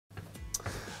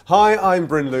Hi, I'm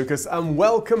Bryn Lucas and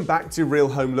welcome back to Real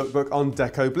Home Lookbook on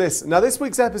Deco Bliss. Now this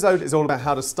week's episode is all about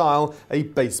how to style a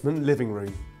basement living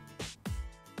room.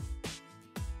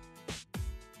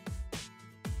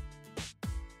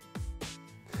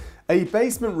 A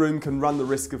basement room can run the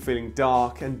risk of feeling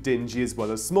dark and dingy as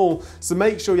well as small, so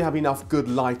make sure you have enough good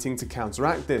lighting to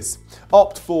counteract this.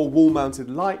 Opt for wall-mounted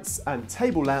lights and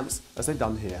table lamps as they've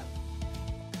done here.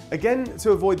 Again,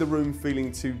 to avoid the room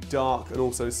feeling too dark and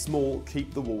also small,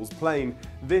 keep the walls plain.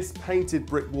 This painted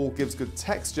brick wall gives good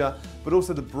texture, but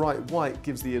also the bright white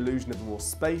gives the illusion of more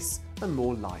space and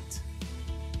more light.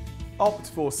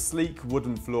 Opt for sleek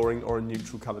wooden flooring or a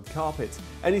neutral coloured carpet.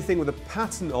 Anything with a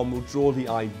pattern on will draw the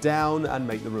eye down and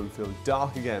make the room feel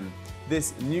dark again.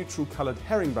 This neutral coloured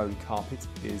herringbone carpet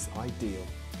is ideal.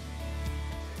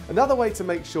 Another way to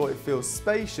make sure it feels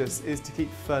spacious is to keep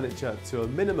furniture to a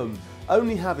minimum.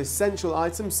 Only have essential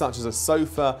items such as a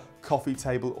sofa, coffee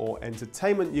table or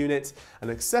entertainment unit,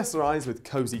 and accessorise with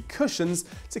cosy cushions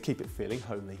to keep it feeling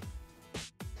homely.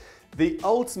 The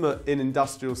ultimate in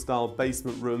industrial style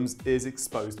basement rooms is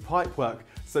exposed pipework,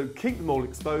 so keep them all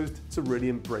exposed to really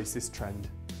embrace this trend.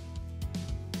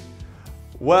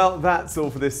 Well, that's all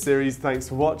for this series. Thanks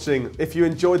for watching. If you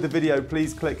enjoyed the video,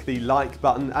 please click the like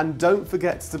button and don't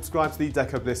forget to subscribe to the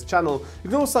Deco Bliss channel.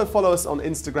 You can also follow us on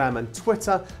Instagram and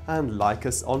Twitter and like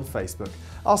us on Facebook.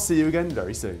 I'll see you again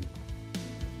very soon.